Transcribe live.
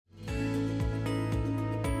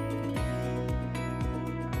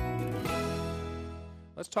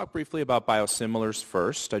Let's talk briefly about biosimilars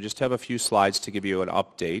first. I just have a few slides to give you an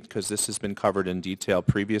update because this has been covered in detail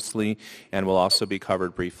previously and will also be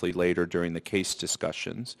covered briefly later during the case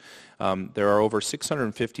discussions. There are over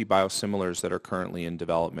 650 biosimilars that are currently in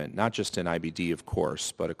development, not just in IBD, of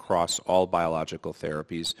course, but across all biological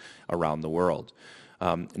therapies around the world.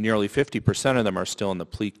 Nearly 50% of them are still in the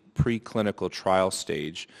preclinical trial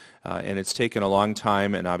stage, and it's taken a long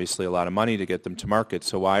time and obviously a lot of money to get them to market.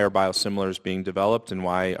 So why are biosimilars being developed, and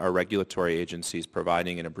why are regulatory agencies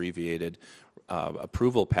providing an abbreviated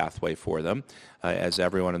approval pathway for them? As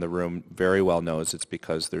everyone in the room very well knows, it's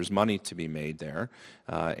because there's money to be made there,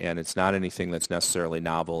 and it's not anything that's necessarily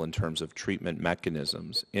novel in terms of treatment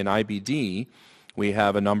mechanisms. In IBD, we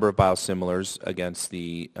have a number of biosimilars against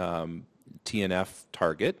the TNF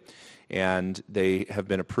target, and they have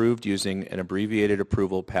been approved using an abbreviated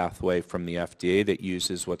approval pathway from the FDA that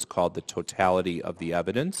uses what's called the totality of the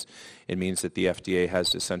evidence. It means that the FDA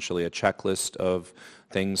has essentially a checklist of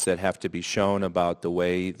things that have to be shown about the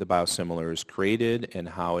way the biosimilar is created and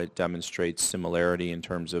how it demonstrates similarity in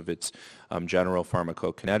terms of its general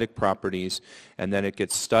pharmacokinetic properties, and then it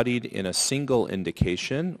gets studied in a single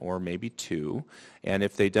indication or maybe two, and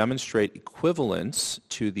if they demonstrate equivalence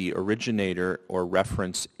to the originator or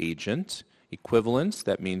reference agent, equivalence,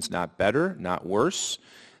 that means not better, not worse,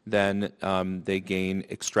 then they gain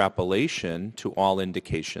extrapolation to all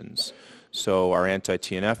indications. So our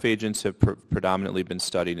anti-TNF agents have predominantly been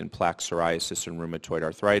studied in plaque psoriasis and rheumatoid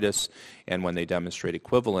arthritis, and when they demonstrate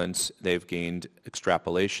equivalence, they've gained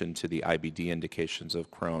extrapolation to the IBD indications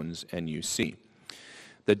of Crohn's and UC.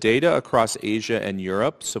 The data across Asia and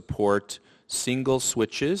Europe support single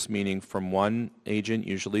switches, meaning from one agent,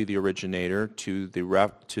 usually the originator, to the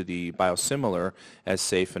biosimilar as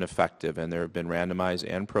safe and effective. And there have been randomized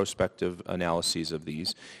and prospective analyses of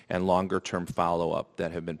these and longer-term follow-up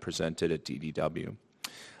that have been presented at DDW.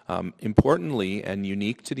 Importantly and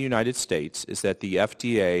unique to the United States is that the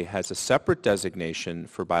FDA has a separate designation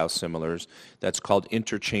for biosimilars that's called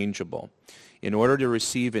interchangeable. In order to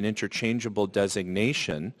receive an interchangeable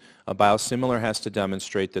designation, a biosimilar has to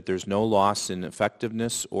demonstrate that there's no loss in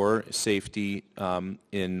effectiveness or safety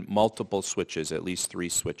in multiple switches, at least 3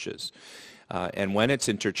 switches. And when it's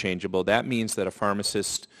interchangeable, that means that a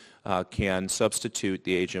pharmacist can substitute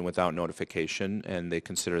the agent without notification, and they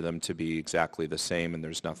consider them to be exactly the same, and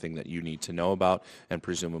there's nothing that you need to know about, and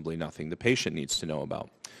presumably nothing the patient needs to know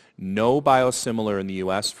about. No biosimilar in the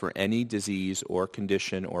U.S. for any disease or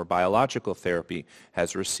condition or biological therapy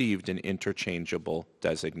has received an interchangeable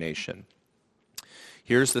designation.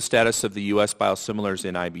 Here's the status of the U.S. biosimilars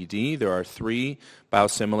in IBD. There are 3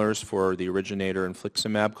 biosimilars for the originator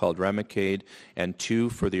infliximab called Remicade, and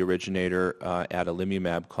 2 for the originator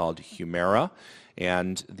adalimumab called Humira.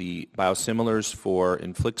 And the biosimilars for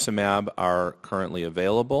infliximab are currently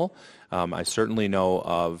available. I certainly know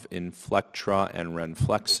of Inflectra and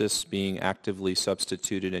Renflexis being actively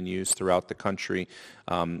substituted and used throughout the country.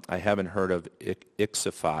 I haven't heard of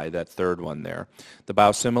Ixify, that third one there. The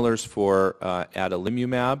biosimilars for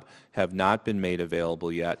adalimumab have not been made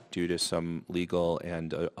available yet due to some legal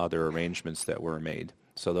and other arrangements that were made.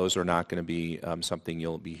 So those are not going to be something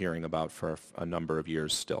you'll be hearing about for a number of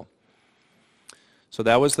years still. So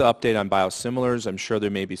that was the update on biosimilars. I'm sure there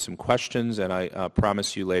may be some questions, and I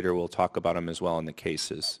promise you later we'll talk about them as well in the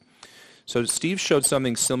cases. So Steve showed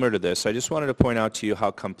something similar to this. I just wanted to point out to you how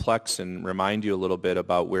complex and remind you a little bit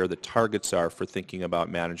about where the targets are for thinking about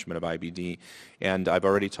management of IBD. And I've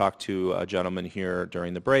already talked to a gentleman here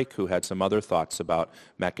during the break who had some other thoughts about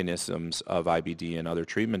mechanisms of IBD and other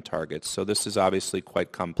treatment targets. So this is obviously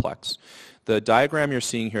quite complex. The diagram you're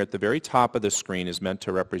seeing here at the very top of the screen is meant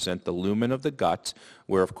to represent the lumen of the gut,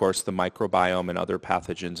 where of course the microbiome and other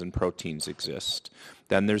pathogens and proteins exist.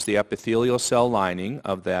 Then there's the epithelial cell lining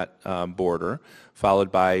of that border,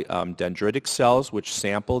 followed by dendritic cells, which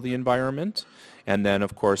sample the environment. And then,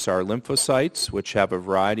 of course, our lymphocytes, which have a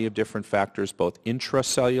variety of different factors, both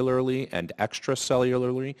intracellularly and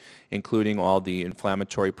extracellularly, including all the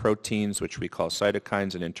inflammatory proteins, which we call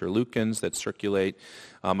cytokines and interleukins that circulate,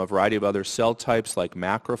 a variety of other cell types like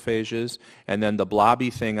macrophages. And then the blobby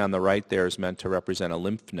thing on the right there is meant to represent a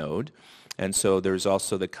lymph node. And so there's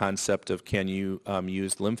also the concept of can you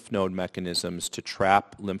use lymph node mechanisms to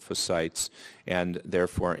trap lymphocytes and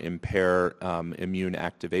therefore impair immune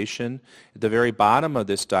activation. At the very bottom of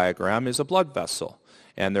this diagram is a blood vessel.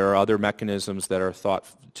 And there are other mechanisms that are thought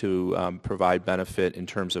to provide benefit in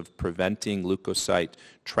terms of preventing leukocyte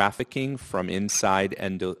trafficking from inside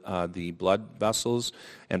the blood vessels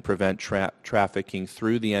and prevent trafficking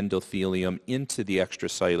through the endothelium into the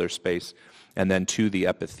extracellular space and then to the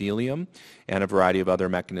epithelium, and a variety of other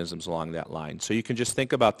mechanisms along that line. So you can just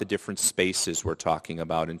think about the different spaces we're talking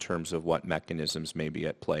about in terms of what mechanisms may be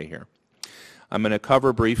at play here. I'm going to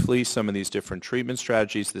cover briefly some of these different treatment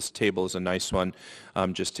strategies. This table is a nice one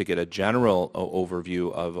just to get a general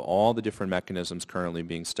overview of all the different mechanisms currently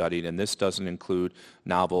being studied, and this doesn't include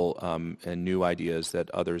novel and new ideas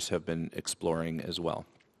that others have been exploring as well.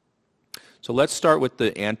 So let's start with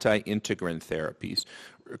the anti-integrin therapies.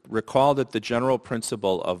 Recall that the general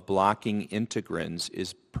principle of blocking integrins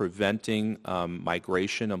is preventing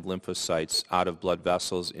migration of lymphocytes out of blood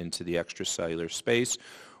vessels into the extracellular space,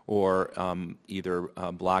 or either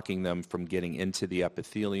blocking them from getting into the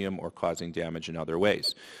epithelium or causing damage in other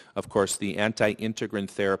ways. Of course, the anti-integrin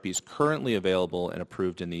therapies currently available and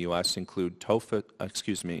approved in the U.S. include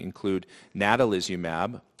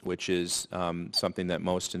natalizumab, which is something that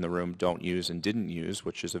most in the room don't use and didn't use,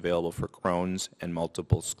 which is available for Crohn's and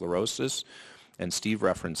multiple sclerosis, and Steve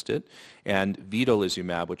referenced it, and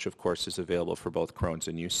vedolizumab, which of course is available for both Crohn's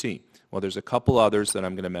and UC. Well, there's a couple others that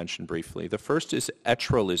I'm going to mention briefly. The first is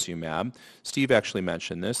etrolizumab. Steve actually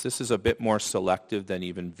mentioned this. This is a bit more selective than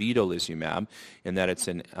even vedolizumab in that it's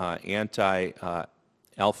an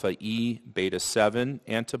alpha E beta 7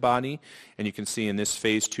 antibody, and you can see in this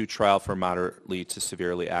phase 2 trial for moderately to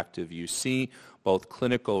severely active UC, both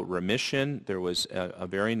clinical remission, there was a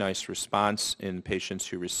very nice response in patients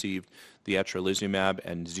who received the etrolizumab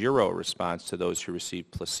and zero response to those who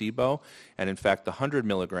received placebo. And in fact, the 100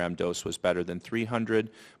 milligram dose was better than 300.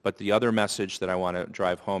 But the other message that I want to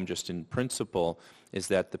drive home just in principle is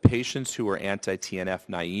that the patients who were anti-TNF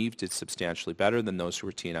naive did substantially better than those who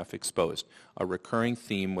were TNF exposed, a recurring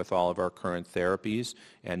theme with all of our current therapies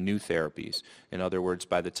and new therapies. In other words,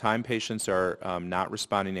 by the time patients are not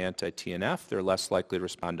responding to anti-TNF, they're less likely to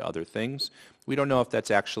respond to other things. We don't know if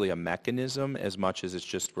that's actually a mechanism as much as it's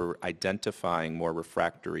just we're identifying more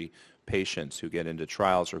refractory patients who get into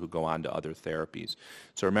trials or who go on to other therapies.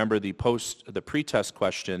 So remember the pre-test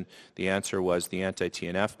question, the answer was the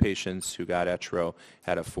anti-TNF patients who got etro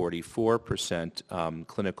had a 44%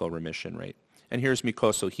 clinical remission rate. And here's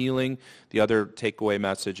mucosal healing. The other takeaway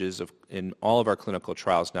message is in all of our clinical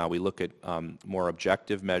trials now, we look at more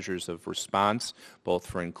objective measures of response, both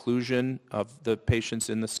for inclusion of the patients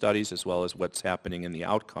in the studies as well as what's happening in the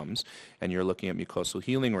outcomes. And you're looking at mucosal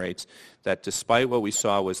healing rates that despite what we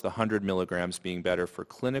saw was the 100 milligrams being better for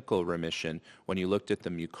clinical remission, when you looked at the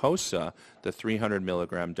mucosa, the 300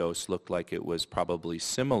 milligram dose looked like it was probably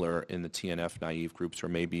similar in the TNF naive groups or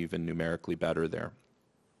maybe even numerically better there.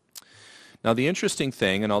 Now, the interesting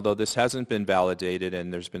thing, and although this hasn't been validated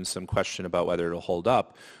and there's been some question about whether it'll hold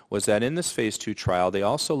up, was that in this phase 2 trial, they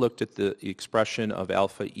also looked at the expression of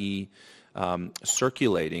alpha E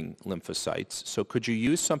circulating lymphocytes. So could you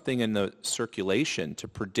use something in the circulation to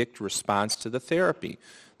predict response to the therapy?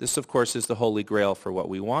 This, of course, is the holy grail for what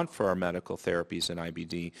we want for our medical therapies in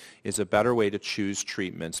IBD, is a better way to choose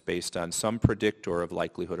treatments based on some predictor of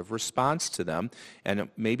likelihood of response to them. And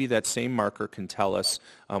maybe that same marker can tell us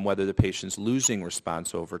whether the patient's losing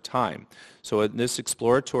response over time. So in this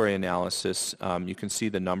exploratory analysis, you can see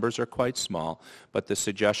the numbers are quite small, but the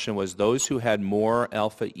suggestion was those who had more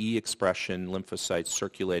alpha E expression lymphocytes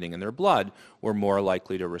circulating in their blood were more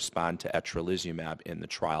likely to respond to etrolizumab in the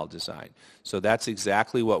trial design. So that's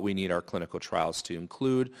exactly what we need our clinical trials to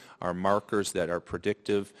include, are markers that are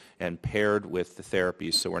predictive and paired with the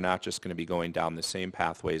therapies, so we're not just going to be going down the same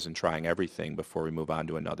pathways and trying everything before we move on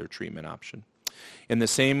to another treatment option. In the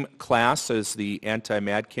same class as the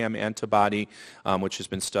anti-MAdCAM antibody, which has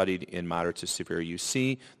been studied in moderate to severe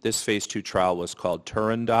UC, this phase 2 trial was called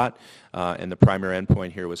Turandot, and the primary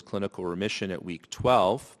endpoint here was clinical remission at week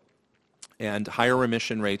 12. And higher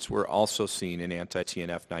remission rates were also seen in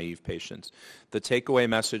anti-TNF naive patients. The takeaway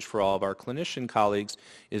message for all of our clinician colleagues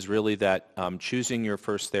is really that choosing your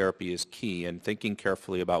first therapy is key, and thinking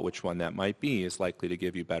carefully about which one that might be is likely to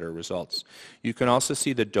give you better results. You can also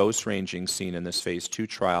see the dose ranging seen in this phase 2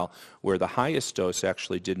 trial, where the highest dose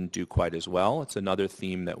actually didn't do quite as well. It's another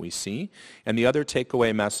theme that we see. And the other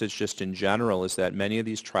takeaway message just in general is that many of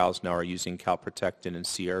these trials now are using calprotectin and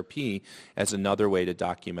CRP as another way to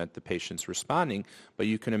document the patient's responding, but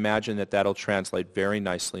you can imagine that that'll translate very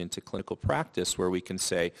nicely into clinical practice, where we can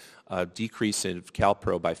say a decrease in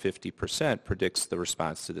calpro by 50% predicts the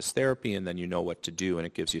response to this therapy, and then you know what to do, and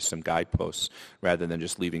it gives you some guideposts rather than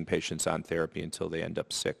just leaving patients on therapy until they end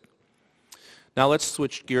up sick. Now let's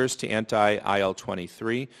switch gears to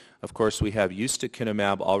anti-IL-23. Of course, we have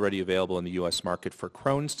ustekinumab already available in the U.S. market for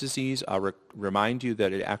Crohn's disease. I'll remind you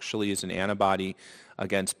that it actually is an antibody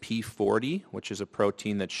against P40, which is a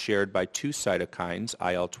protein that's shared by two cytokines,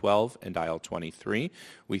 IL-12 and IL-23.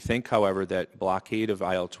 We think, however, that blockade of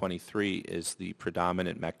IL-23 is the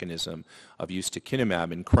predominant mechanism of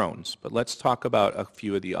ustekinumab in Crohn's. But let's talk about a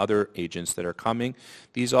few of the other agents that are coming.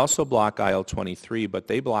 These also block IL-23, but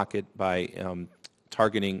they block it by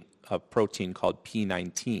targeting a protein called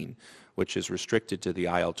P19, which is restricted to the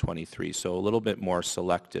IL-23, so a little bit more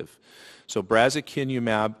selective. So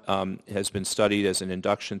brazikinumab has been studied as an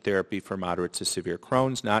induction therapy for moderate to severe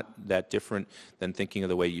Crohn's, not that different than thinking of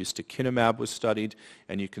the way ustekinumab was studied.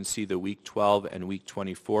 And you can see the week 12 and week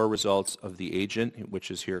 24 results of the agent, which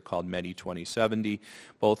is here called MEDI2070,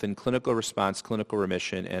 both in clinical response, clinical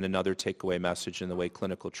remission, and another takeaway message in the way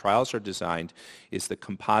clinical trials are designed is the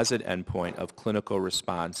composite endpoint of clinical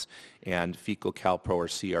response and fecal calpro or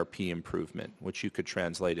CRP improvement, which you could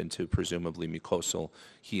translate into presumably mucosal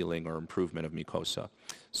healing or improvement of mucosa.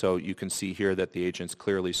 So you can see here that the agent's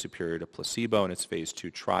clearly superior to placebo in its phase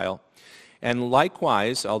 2 trial. And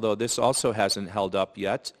likewise, although this also hasn't held up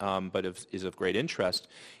yet, but is of great interest,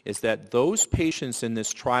 is that those patients in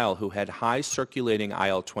this trial who had high circulating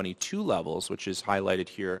IL-22 levels, which is highlighted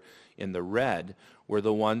here in the red, were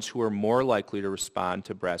the ones who were more likely to respond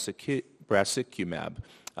to brazikumab.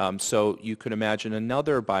 So you could imagine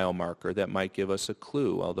another biomarker that might give us a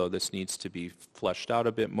clue, although this needs to be fleshed out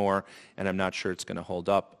a bit more, and I'm not sure it's going to hold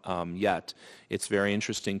up yet. It's very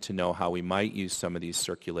interesting to know how we might use some of these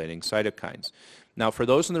circulating cytokines. Now, for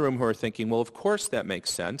those in the room who are thinking, well, of course that makes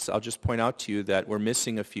sense, I'll just point out to you that we're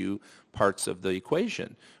missing a few parts of the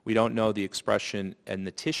equation. We don't know the expression in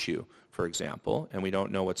the tissue, for example, and we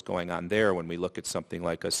don't know what's going on there when we look at something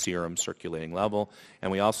like a serum circulating level,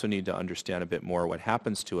 and we also need to understand a bit more what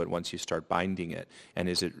happens to it once you start binding it,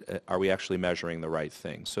 and are we actually measuring the right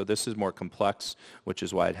thing? So this is more complex, which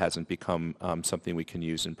is why it hasn't become something we can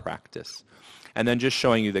use in practice. And then just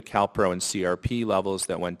showing you the calpro and CRP levels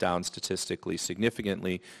that went down statistically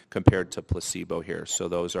significantly compared to placebo here. So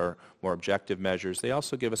those are more objective measures. They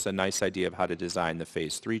also give us a nice idea of how to design the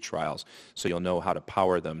phase 3 trials, so you'll know how to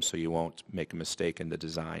power them so you won't make a mistake in the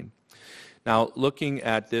design. Now, looking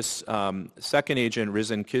at this second agent,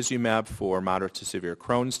 risankizumab, for moderate to severe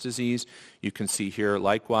Crohn's disease, you can see here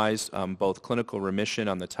likewise both clinical remission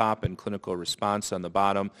on the top and clinical response on the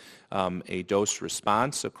bottom, a dose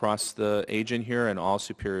response across the agent here and all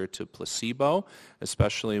superior to placebo,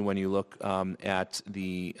 especially when you look at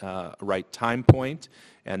the right time point.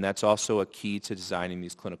 And that's also a key to designing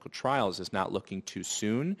these clinical trials, is not looking too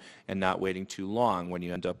soon and not waiting too long when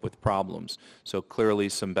you end up with problems. So clearly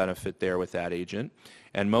some benefit there with that agent.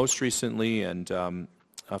 And most recently, and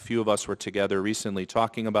a few of us were together recently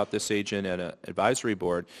talking about this agent at an advisory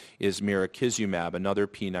board, is mirikizumab, another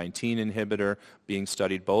P19 inhibitor being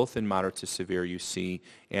studied both in moderate to severe UC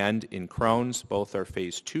and in Crohn's. Both are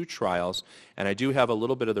phase 2 trials. And I do have a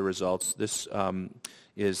little bit of the results. This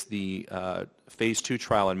is the phase 2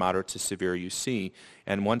 trial in moderate to severe UC.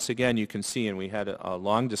 And once again, you can see, and we had a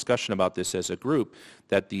long discussion about this as a group,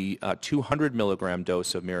 that the 200 milligram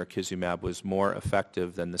dose of mirikizumab was more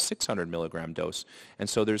effective than the 600 milligram dose. And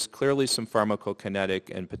so there's clearly some pharmacokinetic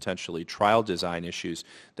and potentially trial design issues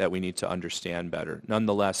that we need to understand better.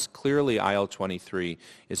 Nonetheless, clearly IL-23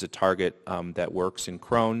 is a target that works in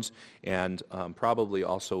Crohn's and probably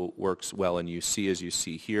also works well in UC, as you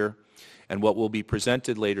see here. And what will be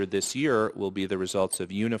presented later this year will be the results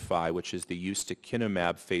of Unify, which is the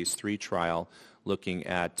ustekinumab phase 3 trial looking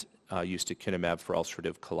at ustekinumab for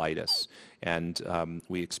ulcerative colitis. And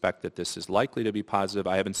we expect that this is likely to be positive.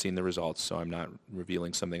 I haven't seen the results, so I'm not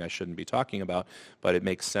revealing something I shouldn't be talking about, but it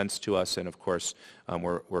makes sense to us, and of course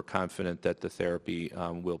we're confident that the therapy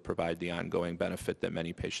will provide the ongoing benefit that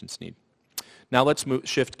many patients need. Now let's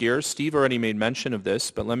shift gears. Steve already made mention of this,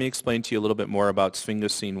 but let me explain to you a little bit more about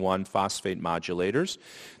sphingosine-1 phosphate modulators.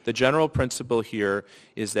 The general principle here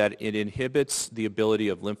is that it inhibits the ability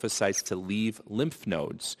of lymphocytes to leave lymph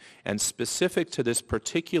nodes. And specific to this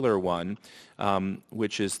particular one,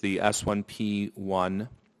 which is the S1P1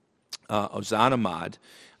 ozanimod,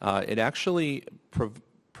 it actually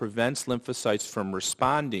prevents lymphocytes from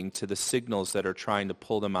responding to the signals that are trying to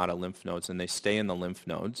pull them out of lymph nodes, and they stay in the lymph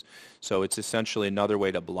nodes. So it's essentially another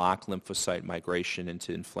way to block lymphocyte migration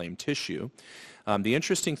into inflamed tissue. The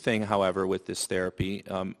interesting thing, however, with this therapy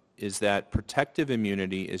is that protective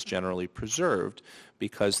immunity is generally preserved,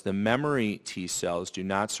 because the memory T cells do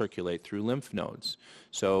not circulate through lymph nodes.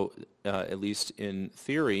 So at least in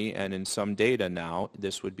theory and in some data now,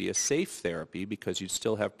 this would be a safe therapy because you'd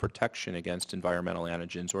still have protection against environmental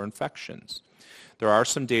antigens or infections. There are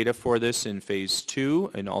some data for this in phase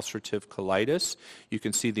 2 in ulcerative colitis. You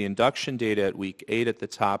can see the induction data at week 8 at the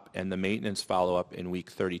top and the maintenance follow-up in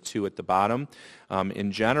week 32 at the bottom.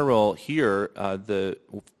 In general here, the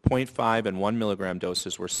 0.5 and 1 milligram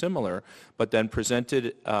doses were similar, but then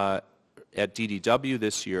presented at DDW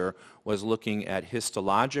this year was looking at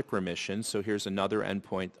histologic remission. So here's another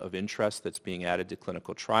endpoint of interest that's being added to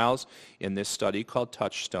clinical trials in this study called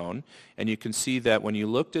Touchstone. And you can see that when you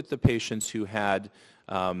looked at the patients who had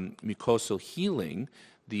mucosal healing,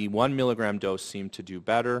 the 1 milligram dose seemed to do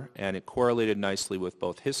better, and it correlated nicely with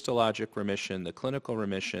both histologic remission, the clinical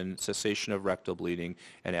remission, cessation of rectal bleeding,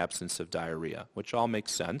 and absence of diarrhea, which all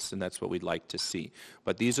makes sense, and that's what we'd like to see.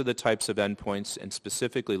 But these are the types of endpoints, and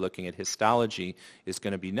specifically looking at histology is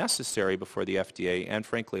going to be necessary before the FDA, and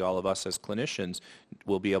frankly all of us as clinicians,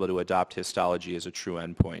 will be able to adopt histology as a true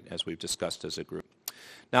endpoint, as we've discussed as a group.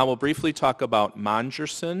 Now we'll briefly talk about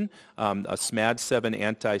Mongersen, a SMAD7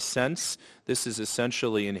 antisense. This is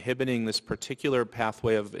essentially inhibiting this particular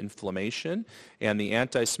pathway of inflammation, and the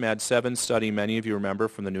anti-SMAD7 study, many of you remember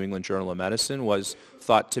from the New England Journal of Medicine, was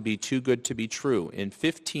thought to be too good to be true. In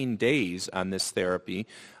 15 days on this therapy,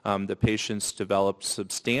 the patients developed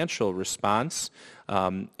substantial response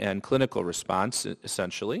and clinical response,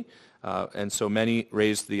 essentially. And so many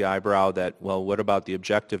raised the eyebrow that, well, what about the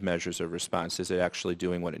objective measures of response? Is it actually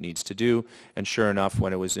doing what it needs to do? And sure enough,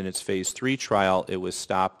 when it was in its phase 3 trial, it was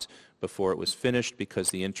stopped before it was finished because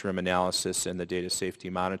the interim analysis and the Data Safety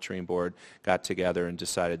Monitoring Board got together and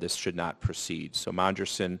decided this should not proceed. So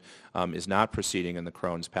Mongersen is not proceeding in the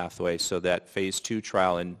Crohn's pathway, so that phase 2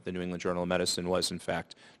 trial in the New England Journal of Medicine was in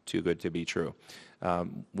fact too good to be true.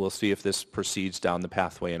 We'll see if this proceeds down the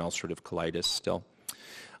pathway in ulcerative colitis still.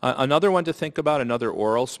 Another one to think about, another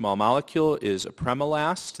oral small molecule, is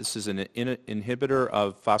apremilast. This is an inhibitor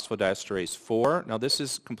of phosphodiesterase 4. Now this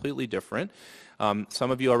is completely different. Some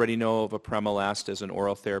of you already know of apremilast as an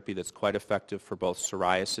oral therapy that's quite effective for both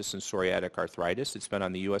psoriasis and psoriatic arthritis. It's been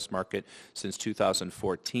on the U.S. market since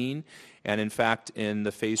 2014. And in fact, in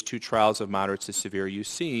the phase 2 trials of moderate to severe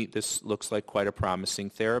UC, this looks like quite a promising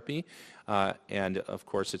therapy. And of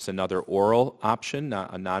course, it's another oral option,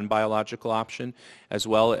 not a non-biological option, as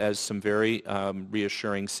well as some very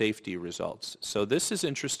reassuring safety results. So this is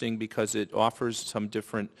interesting because it offers some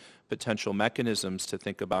different potential mechanisms to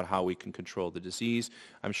think about how we can control the disease.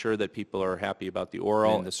 I'm sure that people are happy about the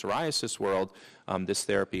oral. In the psoriasis world, this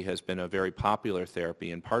therapy has been a very popular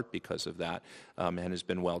therapy, in part because of that, and has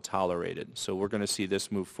been well tolerated. So we're going to see this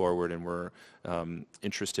move forward, and we're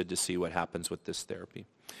interested to see what happens with this therapy.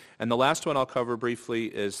 And the last one I'll cover briefly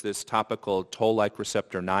is this topical toll-like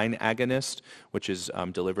receptor 9 agonist, which is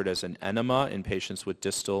delivered as an enema in patients with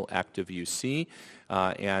distal active UC.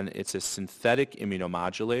 And it's a synthetic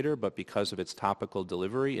immunomodulator, but because of its topical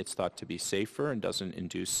delivery, it's thought to be safer and doesn't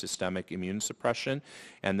induce systemic immune suppression.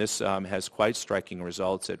 And this has quite striking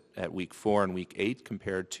results at week 4 and week 8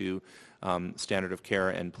 compared to standard of care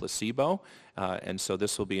and placebo. And so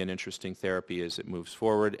this will be an interesting therapy as it moves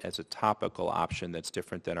forward as a topical option that's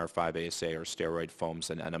different than our 5-ASA or steroid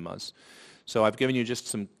foams and enemas. So I've given you just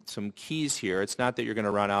some keys here. It's not that you're going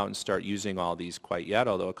to run out and start using all these quite yet,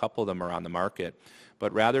 although a couple of them are on the market,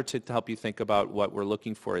 but rather to help you think about what we're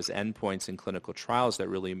looking for as endpoints in clinical trials that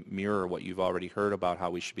really mirror what you've already heard about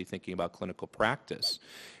how we should be thinking about clinical practice.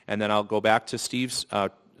 And then I'll go back to Steve's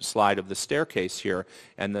slide of the staircase here,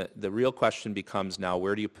 and the real question becomes now,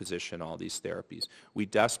 where do you position all these therapies? We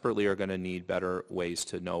desperately are going to need better ways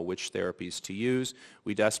to know which therapies to use.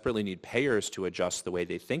 We desperately need payers to adjust the way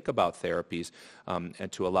they think about therapies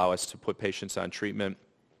and to allow us to put patients on treatment.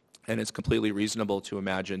 And it's completely reasonable to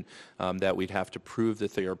imagine that we'd have to prove the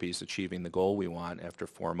therapy is achieving the goal we want after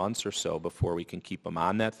 4 months or so before we can keep them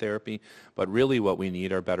on that therapy. But really what we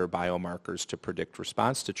need are better biomarkers to predict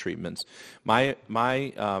response to treatments. My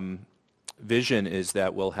vision is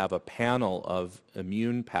that we'll have a panel of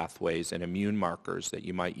immune pathways and immune markers that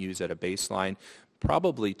you might use at a baseline,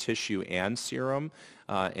 probably tissue and serum,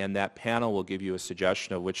 and that panel will give you a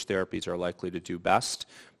suggestion of which therapies are likely to do best,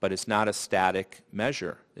 but it's not a static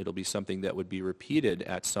measure. It'll be something that would be repeated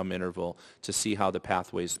at some interval to see how the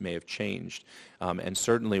pathways may have changed. And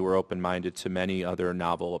certainly we're open-minded to many other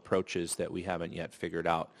novel approaches that we haven't yet figured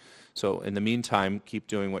out. So in the meantime, keep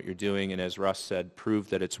doing what you're doing, and as Russ said, prove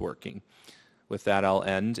that it's working. With that, I'll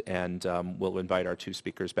end, and we'll invite our 2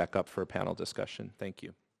 speakers back up for a panel discussion. Thank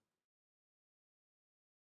you.